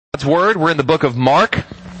God's Word. We're in the book of Mark,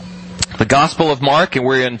 the Gospel of Mark, and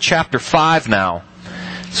we're in chapter 5 now.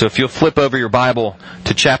 So if you'll flip over your Bible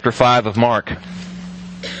to chapter 5 of Mark.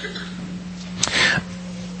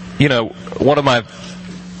 You know, one of my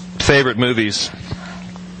favorite movies,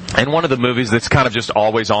 and one of the movies that's kind of just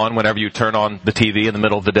always on whenever you turn on the TV in the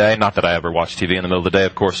middle of the day. Not that I ever watch TV in the middle of the day,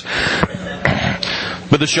 of course.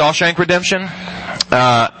 But The Shawshank Redemption,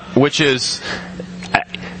 which is...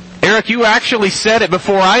 Eric, you actually said it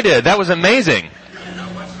before I did. That was amazing.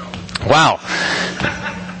 Wow.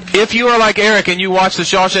 If you are like Eric and you watch The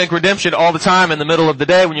Shawshank Redemption all the time in the middle of the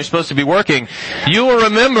day when you're supposed to be working, you will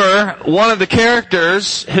remember one of the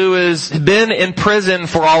characters who has been in prison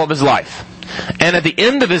for all of his life. And at the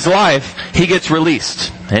end of his life, he gets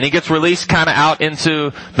released. And he gets released kind of out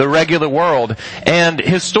into the regular world. And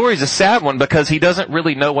his story is a sad one because he doesn't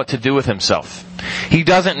really know what to do with himself. He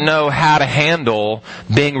doesn't know how to handle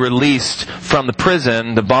being released from the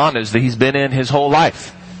prison, the bondage that he's been in his whole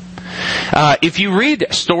life. If you read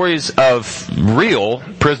stories of real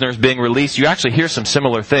prisoners being released, you actually hear some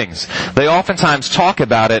similar things. They oftentimes talk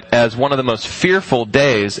about it as one of the most fearful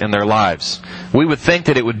days in their lives. We would think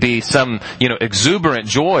that it would be some, exuberant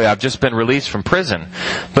joy. I've just been released from prison.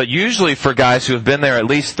 But usually for guys who have been there at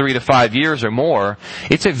least 3 to 5 years or more,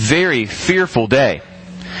 it's a very fearful day.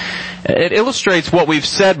 It illustrates what we've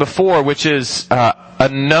said before, which is a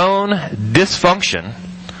known dysfunction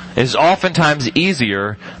is oftentimes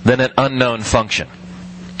easier than an unknown function.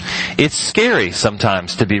 It's scary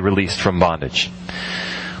sometimes to be released from bondage.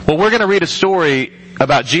 Well, we're going to read a story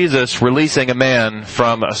about Jesus releasing a man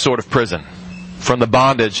from a sort of prison, from the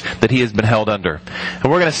bondage that he has been held under.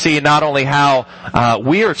 And we're going to see not only how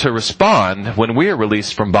we are to respond when we are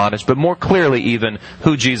released from bondage, but more clearly even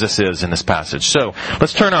who Jesus is in this passage. So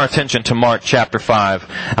let's turn our attention to Mark chapter 5.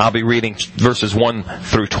 I'll be reading verses 1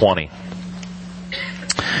 through 20.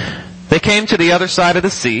 They came to the other side of the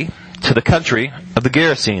sea, to the country of the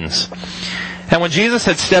Gerasenes. And when Jesus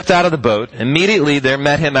had stepped out of the boat, immediately there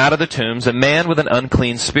met him out of the tombs a man with an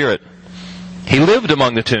unclean spirit. He lived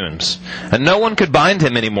among the tombs, and no one could bind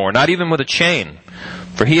him anymore, not even with a chain.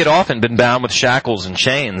 For he had often been bound with shackles and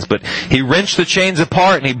chains, but he wrenched the chains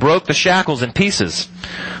apart and he broke the shackles in pieces.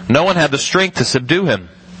 No one had the strength to subdue him.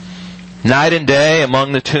 Night and day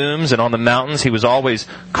among the tombs and on the mountains he was always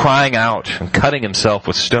crying out and cutting himself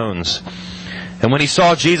with stones. And when he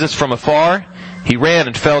saw Jesus from afar, he ran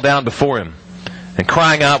and fell down before him. And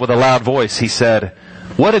crying out with a loud voice, he said,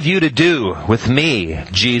 "What have you to do with me,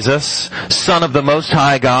 Jesus, Son of the Most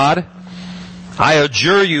High God? I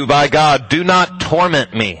adjure you by God, do not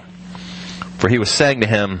torment me." For he was saying to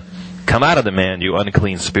him, "Come out of the man, you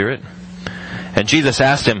unclean spirit." And Jesus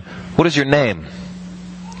asked him, "What is your name?"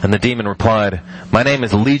 And the demon replied, "My name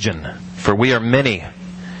is Legion, for we are many."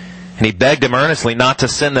 And he begged him earnestly not to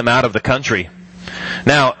send them out of the country.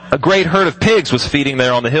 Now, a great herd of pigs was feeding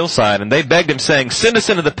there on the hillside, and they begged him, saying, "Send us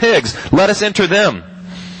into the pigs, let us enter them."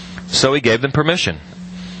 So he gave them permission.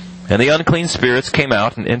 And the unclean spirits came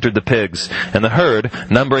out and entered the pigs, and the herd,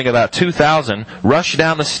 numbering about 2,000, rushed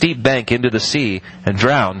down the steep bank into the sea and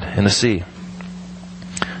drowned in the sea.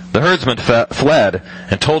 The herdsmen fled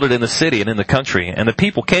and told it in the city and in the country, and the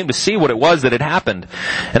people came to see what it was that had happened.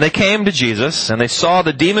 And they came to Jesus, and they saw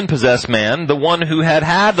the demon-possessed man, the one who had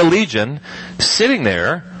had the legion, sitting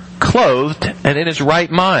there, clothed and in his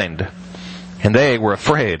right mind. And they were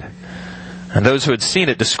afraid. And those who had seen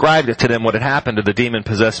it described it to them what had happened to the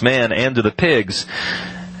demon-possessed man and to the pigs,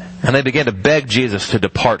 and they began to beg Jesus to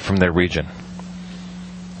depart from their region.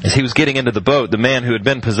 As he was getting into the boat, the man who had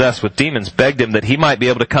been possessed with demons begged him that he might be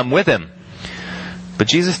able to come with him. But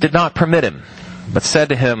Jesus did not permit him, but said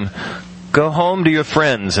to him, "Go home to your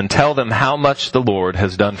friends and tell them how much the Lord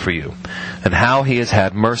has done for you, and how he has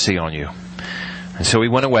had mercy on you." And so he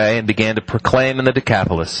went away and began to proclaim in the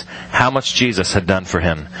Decapolis how much Jesus had done for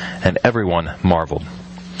him, and everyone marveled.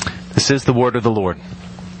 This is the word of the Lord.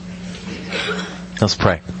 Let's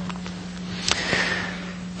pray.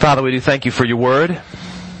 Father, we do thank you for your word.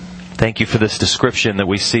 Thank you for this description that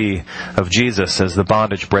we see of Jesus as the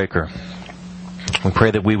bondage breaker. We pray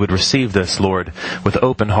that we would receive this, Lord, with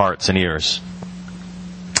open hearts and ears.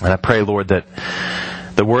 And I pray, Lord, that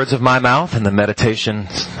the words of my mouth and the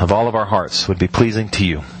meditations of all of our hearts would be pleasing to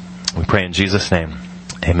you. We pray in Jesus' name.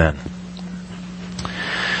 Amen.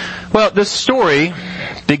 Well, this story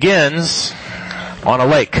begins on a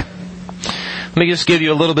lake. Let me just give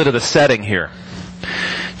you a little bit of the setting here.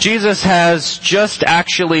 Jesus has just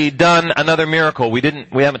actually done another miracle. We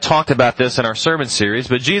haven't talked about this in our sermon series,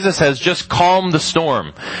 but Jesus has just calmed the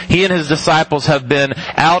storm. He and his disciples have been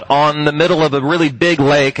out on the middle of a really big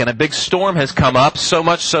lake, and a big storm has come up, so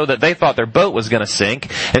much so that they thought their boat was going to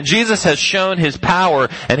sink. And Jesus has shown his power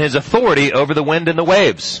and his authority over the wind and the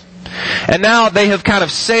waves. And now they have kind of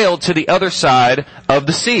sailed to the other side of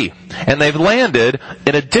the sea, and they've landed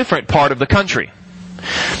in a different part of the country.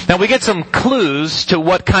 Now we get some clues to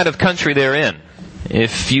what kind of country they're in.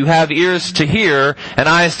 If you have ears to hear and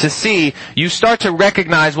eyes to see, you start to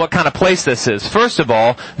recognize what kind of place this is. First of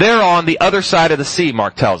all, they're on the other side of the sea,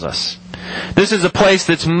 Mark tells us. This is a place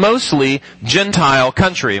that's mostly Gentile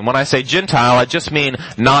country. And when I say Gentile, I just mean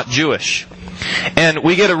not Jewish. And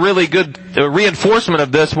we get a really good reinforcement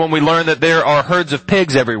of this when we learn that there are herds of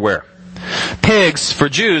pigs everywhere. Pigs, for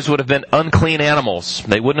Jews, would have been unclean animals.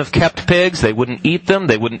 They wouldn't have kept pigs, they wouldn't eat them,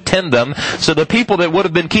 they wouldn't tend them. So the people that would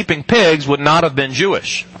have been keeping pigs would not have been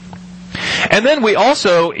Jewish. And then we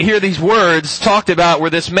also hear these words talked about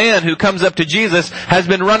where this man who comes up to Jesus has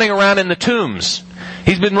been running around in the tombs.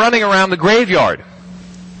 He's been running around the graveyard.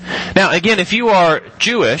 Now again, if you are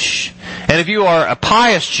Jewish, and if you are a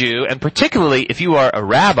pious Jew, and particularly if you are a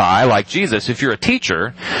rabbi like Jesus, if you're a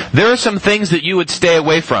teacher, there are some things that you would stay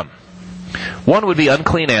away from. One would be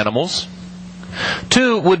unclean animals.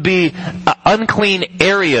 Two would be unclean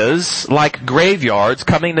areas like graveyards.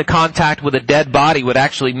 Coming into contact with a dead body would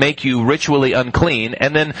actually make you ritually unclean.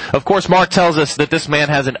 And then, of course, Mark tells us that this man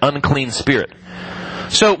has an unclean spirit.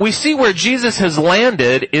 So we see where Jesus has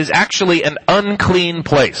landed is actually an unclean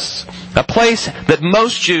place. A place that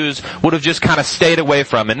most Jews would have just kind of stayed away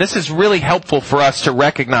from. And this is really helpful for us to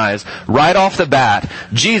recognize right off the bat,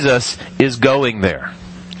 Jesus is going there.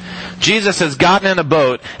 Jesus has gotten in a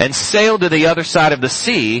boat and sailed to the other side of the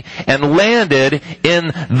sea and landed in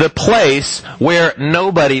the place where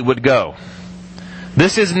nobody would go.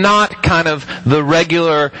 This is not kind of the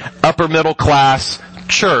regular upper middle class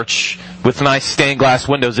church with nice stained glass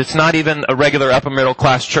windows. It's not even a regular upper middle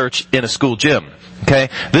class church in a school gym. Okay?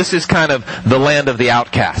 This is kind of the land of the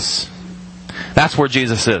outcasts. That's where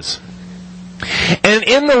Jesus is. And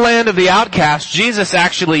in the land of the outcast, Jesus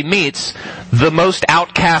actually meets the most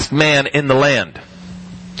outcast man in the land.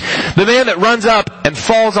 The man that runs up and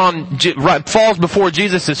falls before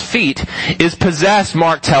Jesus' feet is possessed,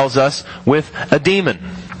 Mark tells us, with a demon.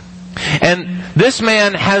 And this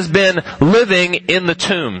man has been living in the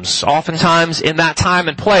tombs. Oftentimes in that time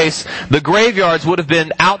and place, the graveyards would have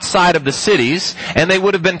been outside of the cities, and they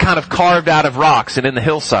would have been kind of carved out of rocks and in the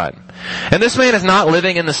hillside. And this man is not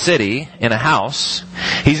living in the city, in a house.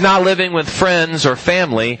 He's not living with friends or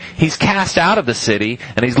family. He's cast out of the city,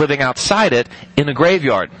 and he's living outside it in a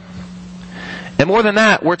graveyard. And more than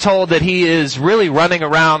that, we're told that he is really running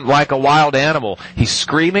around like a wild animal. He's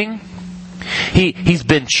screaming. He's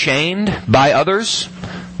been chained by others.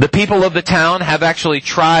 The people of the town have actually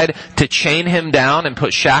tried to chain him down and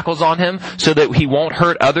put shackles on him so that he won't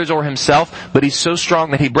hurt others or himself, but he's so strong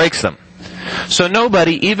that he breaks them. So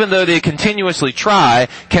nobody, even though they continuously try,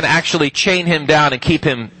 can actually chain him down and keep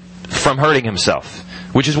him from hurting himself,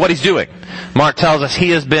 which is what he's doing. Mark tells us he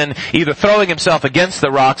has been either throwing himself against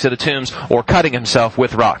the rocks of the tombs or cutting himself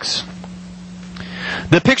with rocks.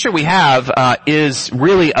 The picture we have is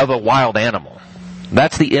really of a wild animal.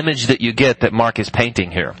 That's the image that you get that Mark is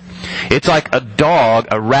painting here. It's like a dog,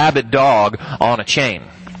 a rabid dog on a chain.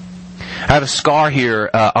 I have a scar here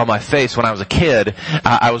on my face. When I was a kid,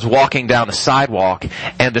 I was walking down the sidewalk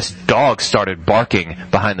and this dog started barking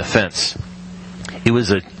behind the fence. It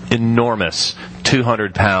was an enormous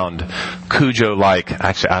 200-pound Cujo-like,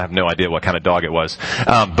 actually I have no idea what kind of dog it was,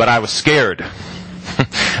 but I was scared.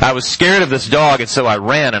 I was scared of this dog, and so I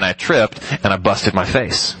ran and I tripped and I busted my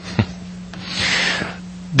face.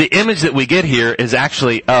 The image that we get here is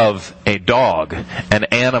actually of a dog, an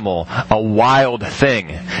animal, a wild thing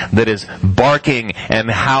that is barking and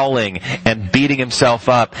howling and beating himself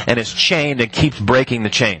up and is chained and keeps breaking the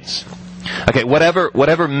chains. Okay,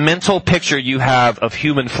 whatever mental picture you have of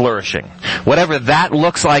human flourishing, whatever that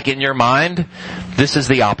looks like in your mind, this is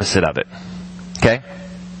the opposite of it. Okay?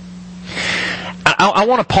 I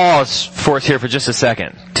want to pause for us here for just a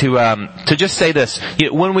second to just say this.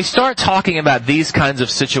 When we start talking about these kinds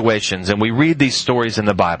of situations and we read these stories in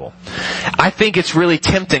the Bible, I think it's really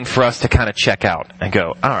tempting for us to kind of check out and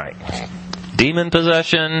go, all right, demon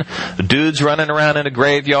possession, dudes running around in a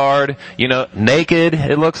graveyard, naked,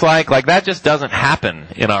 it looks like that just doesn't happen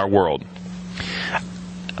in our world.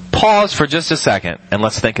 Pause for just a second and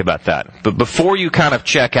let's think about that. But before you kind of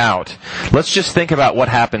check out, let's just think about what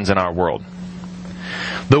happens in our world.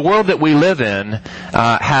 The world that we live in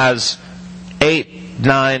has a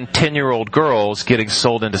 9, 10-year-old girls getting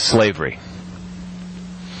sold into slavery.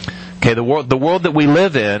 Okay, the world that we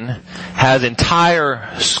live in has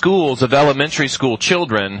entire schools of elementary school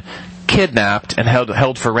children kidnapped and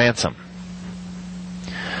held for ransom.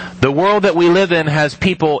 The world that we live in has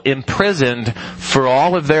people imprisoned for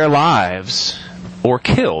all of their lives or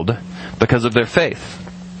killed because of their faith.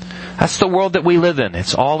 That's the world that we live in.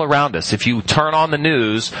 It's all around us. If you turn on the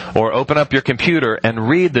news or open up your computer and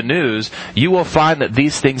read the news, you will find that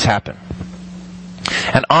these things happen.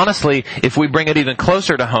 And honestly, if we bring it even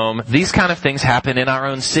closer to home, these kind of things happen in our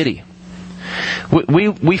own city.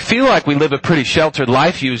 We feel like we live a pretty sheltered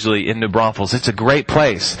life usually in New Braunfels. It's a great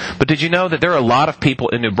place. But did you know that there are a lot of people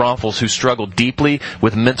in New Braunfels who struggle deeply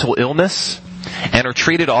with mental illness and are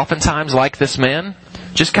treated oftentimes like this man?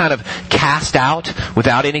 Just kind of cast out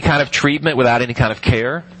without any kind of treatment, without any kind of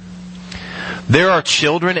care. There are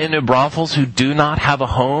children in New Braunfels who do not have a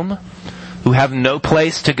home, who have no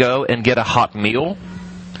place to go and get a hot meal.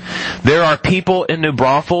 There are people in New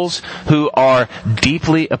Braunfels who are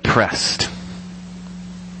deeply oppressed.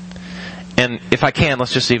 And if I can,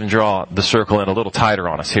 let's just even draw the circle in a little tighter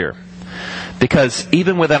on us here. Because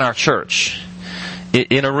even within our church,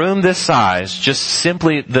 in a room this size, just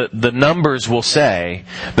simply the numbers will say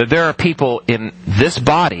that there are people in this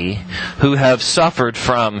body who have suffered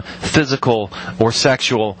from physical or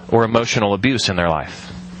sexual or emotional abuse in their life.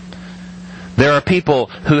 There are people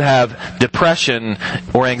who have depression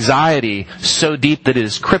or anxiety so deep that it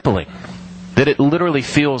is crippling, that it literally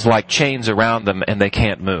feels like chains around them and they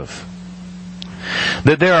can't move.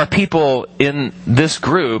 That there are people in this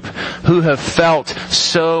group who have felt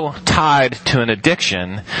so tied to an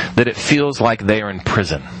addiction that it feels like they are in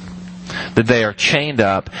prison, that they are chained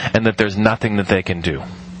up and that there's nothing that they can do.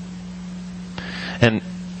 And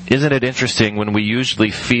isn't it interesting when we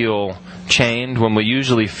usually feel chained, when we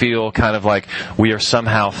usually feel kind of like we are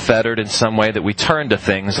somehow fettered in some way, that we turn to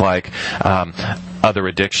things like other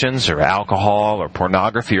addictions or alcohol or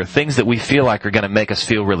pornography or things that we feel like are going to make us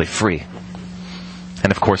feel really free.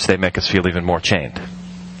 And of course, they make us feel even more chained.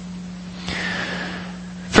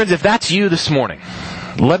 Friends, if that's you this morning,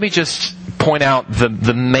 let me just point out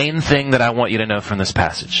the main thing that I want you to know from this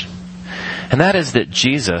passage. And that is that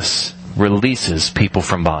Jesus releases people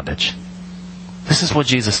from bondage. This is what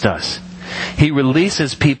Jesus does. He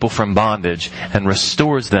releases people from bondage and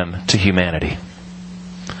restores them to humanity.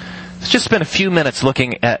 Let's just spend a few minutes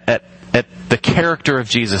looking at the character of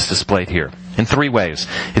Jesus displayed here in three ways: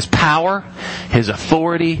 His power, His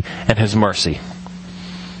authority, and His mercy.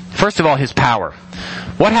 First of all, His power.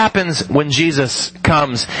 What happens when Jesus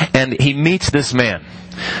comes and He meets this man?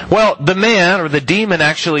 Well, the man, or the demon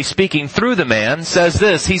actually speaking through the man, says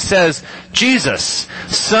this. He says, Jesus,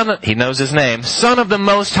 he knows his name, Son of the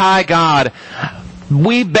Most High God,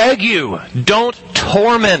 we beg you, don't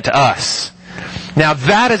torment us. Now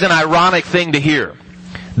that is an ironic thing to hear.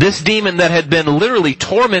 This demon that had been literally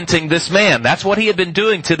tormenting this man, that's what he had been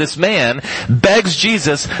doing to this man, begs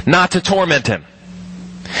Jesus not to torment him.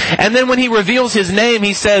 And then when he reveals his name,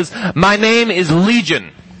 he says, my name is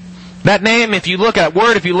Legion. That name, if you look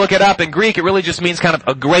it up in Greek, it really just means kind of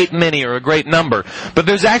a great many or a great number. But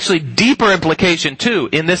there's actually deeper implication too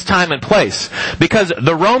in this time and place. Because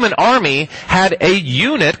the Roman army had a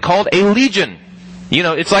unit called a legion. You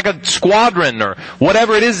know, it's like a squadron or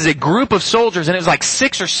whatever it is a group of soldiers, and it was like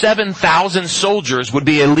 6,000 or 7,000 soldiers would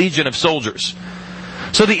be a legion of soldiers.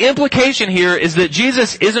 So the implication here is that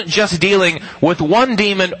Jesus isn't just dealing with one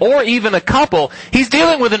demon or even a couple. He's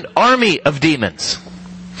dealing with an army of demons.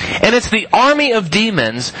 And it's the army of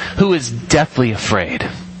demons who is deathly afraid,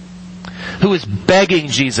 who is begging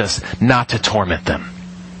Jesus not to torment them.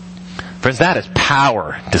 Friends, that is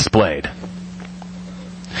power displayed.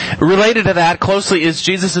 Related to that closely is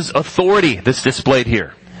Jesus' authority that's displayed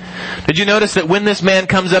here. Did you notice that when this man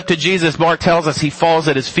comes up to Jesus, Mark tells us he falls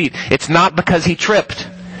at his feet? It's not because he tripped.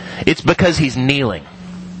 It's because he's kneeling.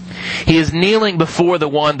 He is kneeling before the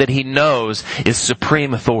one that he knows is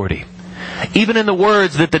supreme authority. Even in the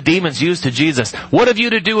words that the demons used to Jesus, what have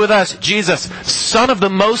you to do with us, Jesus, Son of the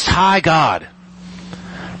Most High God?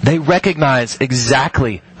 They recognize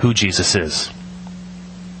exactly who Jesus is.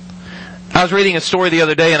 I was reading a story the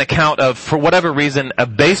other day, an account of, for whatever reason, a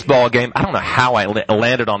baseball game. I don't know how I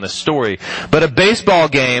landed on this story, but a baseball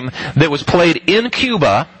game that was played in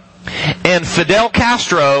Cuba, and Fidel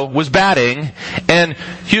Castro was batting, and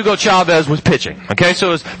Hugo Chavez was pitching. Okay, so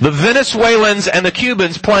it was the Venezuelans and the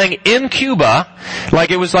Cubans playing in Cuba,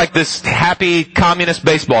 like it was like this happy communist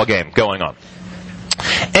baseball game going on.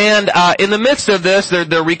 And in the midst of this,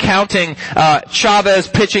 they're recounting Chavez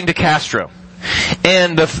pitching to Castro.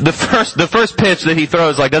 And the first pitch that he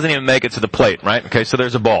throws doesn't even make it to the plate, right? Okay, so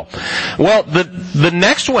there's a ball. Well, the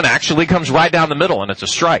next one actually comes right down the middle and it's a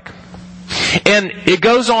strike. And it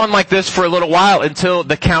goes on like this for a little while until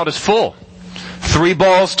the count is full. 3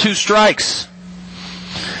 balls, 2 strikes.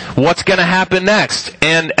 What's going to happen next?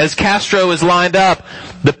 And as Castro is lined up,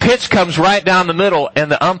 the pitch comes right down the middle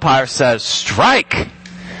and the umpire says, strike!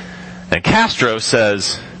 And Castro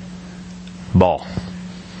says, ball.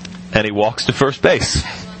 And he walks to first base.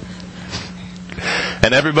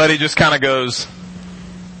 And everybody just kind of goes,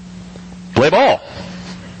 play ball.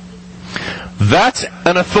 That's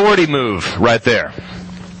an authority move right there.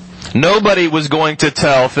 Nobody was going to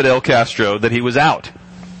tell Fidel Castro that he was out.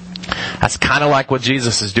 That's kind of like what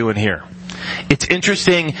Jesus is doing here. It's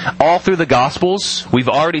interesting, all through the Gospels, we've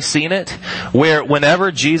already seen it, where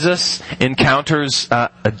whenever Jesus encounters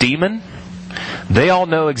a demon, they all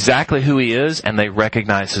know exactly who he is and they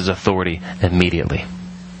recognize his authority immediately.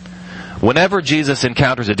 Whenever Jesus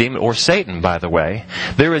encounters a demon, or Satan, by the way,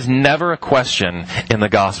 there is never a question in the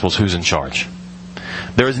Gospels who's in charge.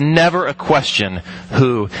 There is never a question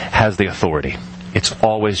who has the authority. It's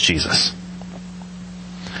always Jesus.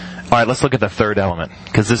 Alright, let's look at the third element,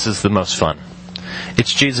 because this is the most fun.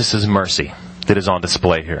 It's Jesus' mercy that is on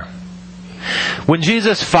display here. When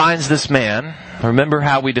Jesus finds this man, remember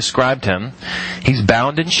how we described him, he's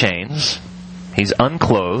bound in chains, he's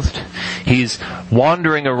unclothed, he's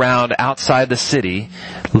wandering around outside the city,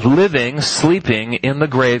 living, sleeping in the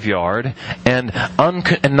graveyard, and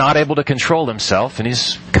not able to control himself, and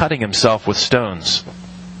he's cutting himself with stones.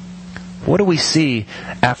 What do we see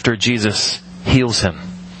after Jesus heals him?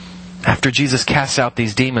 After Jesus casts out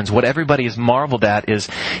these demons, what everybody has marveled at is,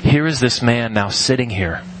 here is this man now sitting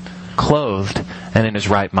here, clothed and in his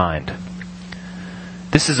right mind.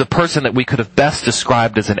 This is a person that we could have best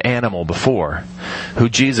described as an animal before, who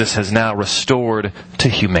Jesus has now restored to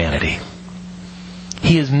humanity.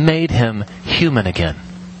 He has made him human again.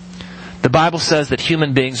 The Bible says that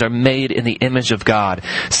human beings are made in the image of God.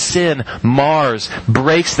 Sin mars,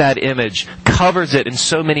 breaks that image, covers it in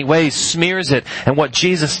so many ways, smears it, and what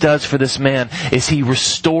Jesus does for this man is he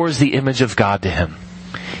restores the image of God to him.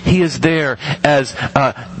 He is there as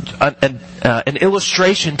an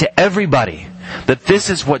illustration to everybody that this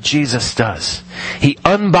is what Jesus does. He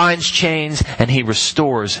unbinds chains and he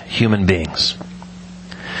restores human beings.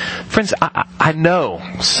 Friends, I know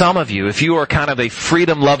some of you, if you are kind of a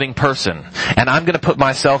freedom-loving person, and I'm going to put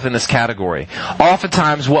myself in this category,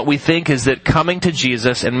 oftentimes what we think is that coming to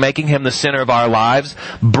Jesus and making him the center of our lives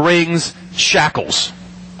brings shackles.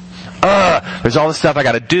 There's all this stuff I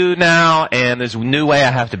got to do now, and there's a new way I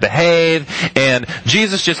have to behave, and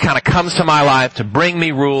Jesus just kind of comes to my life to bring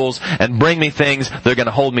me rules and bring me things that are going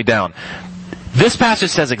to hold me down. This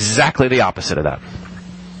passage says exactly the opposite of that.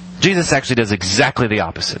 Jesus actually does exactly the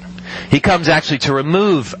opposite. He comes actually to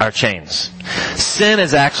remove our chains. Sin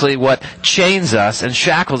is actually what chains us and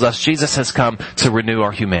shackles us. Jesus has come to renew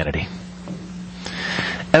our humanity.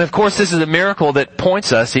 And of course, this is a miracle that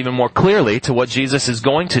points us even more clearly to what Jesus is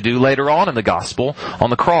going to do later on in the gospel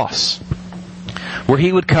on the cross, where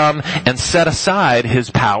he would come and set aside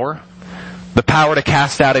his power, the power to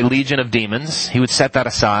cast out a legion of demons. He would set that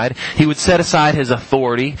aside. He would set aside his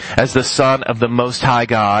authority as the Son of the Most High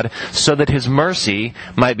God so that his mercy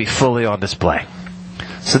might be fully on display.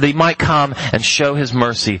 So that he might come and show his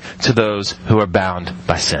mercy to those who are bound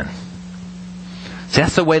by sin. See,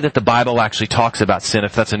 that's the way that the Bible actually talks about sin.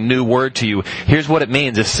 If that's a new word to you, here's what it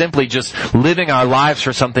means. It's simply just living our lives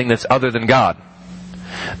for something that's other than God.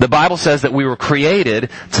 The Bible says that we were created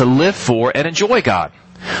to live for and enjoy God.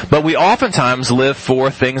 But we oftentimes live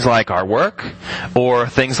for things like our work, or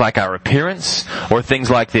things like our appearance, or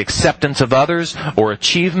things like the acceptance of others, or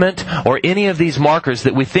achievement, or any of these markers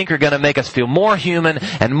that we think are going to make us feel more human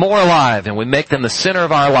and more alive, and we make them the center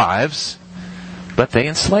of our lives, but they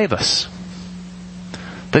enslave us.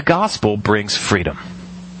 The gospel brings freedom.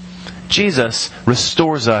 Jesus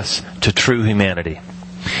restores us to true humanity.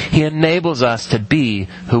 He enables us to be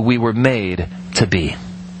who we were made to be.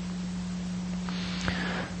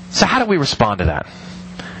 So how do we respond to that?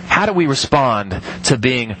 How do we respond to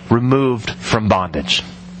being removed from bondage?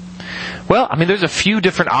 Well, there's a few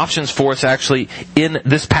different options for us actually in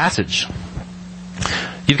this passage.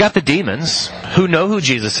 You've got the demons who know who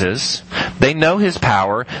Jesus is. They know his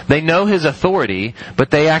power. They know his authority, but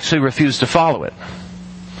they actually refuse to follow it.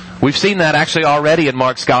 We've seen that actually already in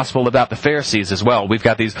Mark's gospel about the Pharisees as well. We've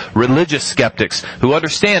got these religious skeptics who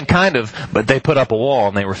understand kind of, but they put up a wall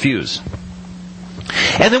and they refuse.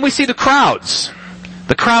 And then we see the crowds.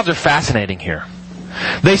 The crowds are fascinating here.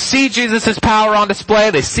 They see Jesus' power on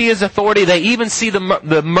display. They see His authority. They even see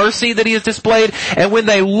the mercy that He has displayed. And when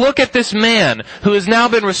they look at this man who has now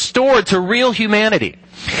been restored to real humanity,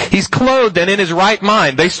 he's clothed and in his right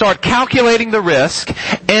mind, they start calculating the risk.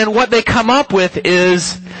 And what they come up with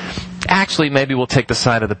is, actually, maybe we'll take the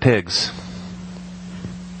side of the pigs.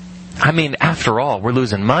 I mean, after all, we're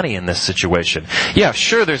losing money in this situation. Yeah,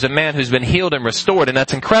 sure, there's a man who's been healed and restored, and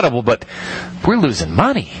that's incredible, but we're losing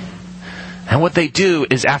money. And what they do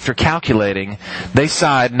is, after calculating, they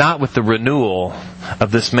side not with the renewal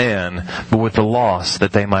of this man, but with the loss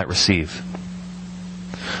that they might receive.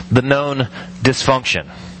 The known dysfunction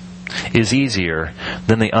is easier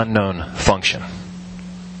than the unknown function.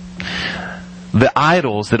 The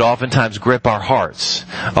idols that oftentimes grip our hearts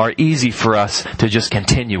are easy for us to just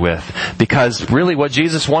continue with, because really what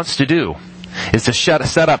Jesus wants to do is to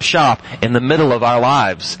set up shop in the middle of our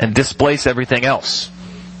lives and displace everything else.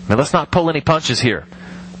 Now, let's not pull any punches here.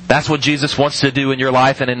 That's what Jesus wants to do in your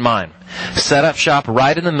life and in mine. Set up shop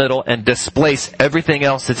right in the middle and displace everything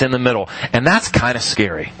else that's in the middle. And that's kind of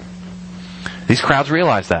scary. These crowds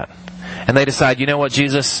realize that. And they decide, you know what,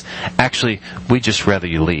 Jesus, actually, we'd just rather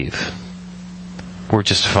you leave. We're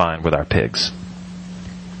just fine with our pigs.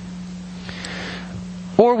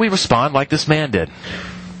 Or we respond like this man did.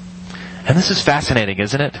 And this is fascinating,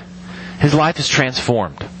 isn't it? His life is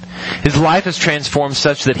transformed. His life is transformed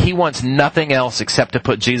such that he wants nothing else except to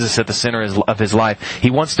put Jesus at the center of his life.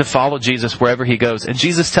 He wants to follow Jesus wherever he goes. And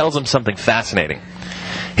Jesus tells him something fascinating.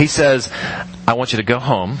 He says, I want you to go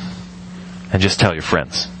home and just tell your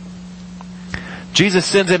friends. Jesus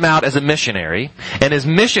sends him out as a missionary, and his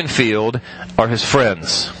mission field are his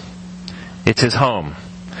friends. It's his home.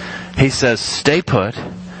 He says, stay put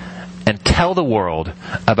and tell the world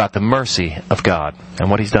about the mercy of God and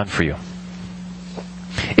what He's done for you.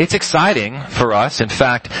 It's exciting for us. In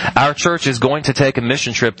fact, our church is going to take a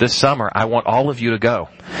mission trip this summer. I want all of you to go.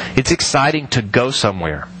 It's exciting to go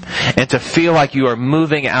somewhere and to feel like you are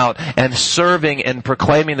moving out and serving and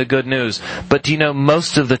proclaiming the good news. But do you know,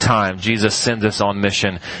 most of the time, Jesus sends us on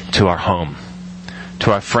mission to our home,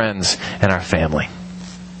 to our friends and our family.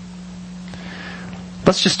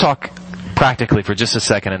 Let's just talk practically for just a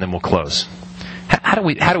second and then we'll close. How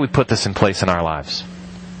do we put this in place in our lives?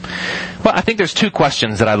 Well, I think there's two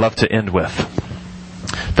questions that I'd love to end with.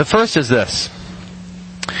 The first is this.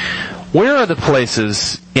 Where are the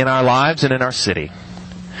places in our lives and in our city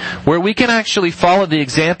where we can actually follow the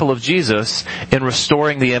example of Jesus in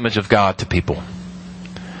restoring the image of God to people?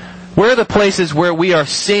 Where are the places where we are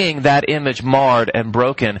seeing that image marred and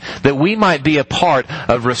broken, that we might be a part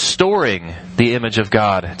of restoring the image of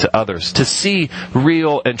God to others, to see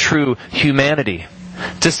real and true humanity,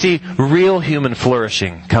 to see real human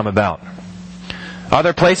flourishing come about? Are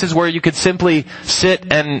there places where you could simply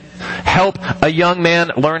sit and help a young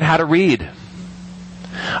man learn how to read?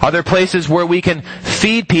 Are there places where we can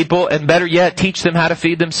feed people and, better yet, teach them how to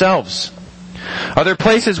feed themselves? Are there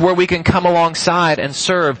places where we can come alongside and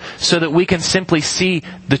serve so that we can simply see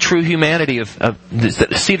the true humanity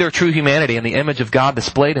see their true humanity and the image of God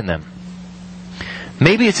displayed in them?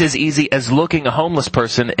 Maybe it's as easy as looking a homeless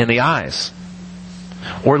person in the eyes,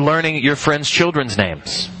 or learning your friends' children's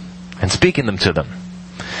names and speaking them to them,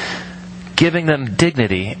 giving them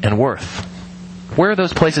dignity and worth. Where are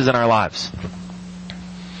those places in our lives?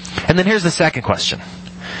 And then here's the second question.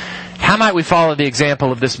 How might we follow the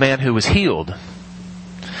example of this man who was healed,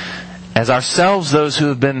 as ourselves, those who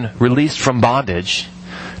have been released from bondage,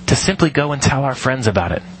 to simply go and tell our friends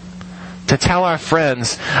about it, to tell our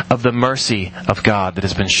friends of the mercy of God that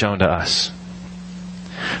has been shown to us?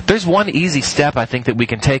 There's one easy step I think that we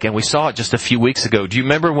can take, and we saw it just a few weeks ago. Do you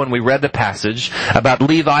remember when we read the passage about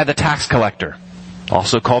Levi the tax collector,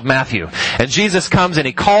 also called Matthew? And Jesus comes and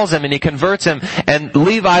He calls him and He converts him, and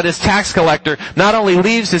Levi, this tax collector, not only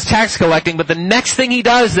leaves his tax collecting, but the next thing he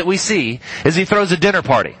does that we see is he throws a dinner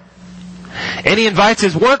party. And he invites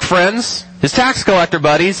his work friends, his tax collector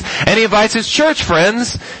buddies, and he invites his church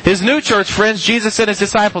friends, his new church friends, Jesus and His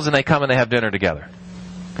disciples, and they come and they have dinner together.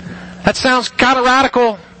 That sounds kind of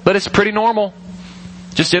radical, but it's pretty normal.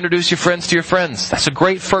 Just introduce your friends to your friends. That's a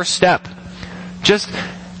great first step. Just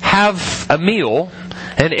have a meal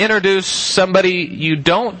and introduce somebody you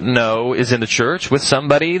don't know is in the church with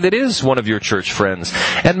somebody that is one of your church friends.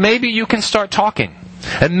 And maybe you can start talking.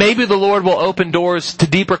 And maybe the Lord will open doors to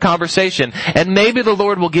deeper conversation. And maybe the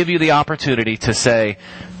Lord will give you the opportunity to say,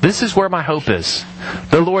 this is where my hope is.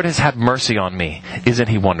 The Lord has had mercy on me. Isn't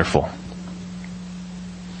He wonderful?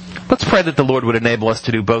 Let's pray that the Lord would enable us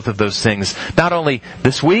to do both of those things, not only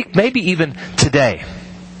this week, maybe even today.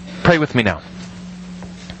 Pray with me now.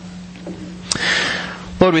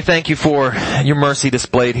 Lord, we thank you for your mercy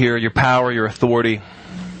displayed here, your power, your authority.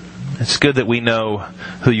 It's good that we know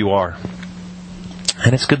who you are.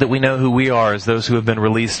 And it's good that we know who we are as those who have been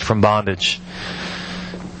released from bondage.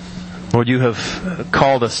 Lord, you have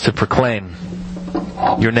called us to proclaim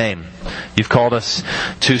your name. You've called us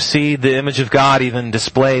to see the image of God even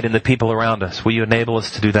displayed in the people around us. Will you enable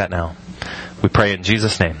us to do that now? We pray in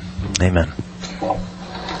Jesus' name. Amen.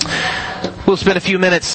 We'll spend a few minutes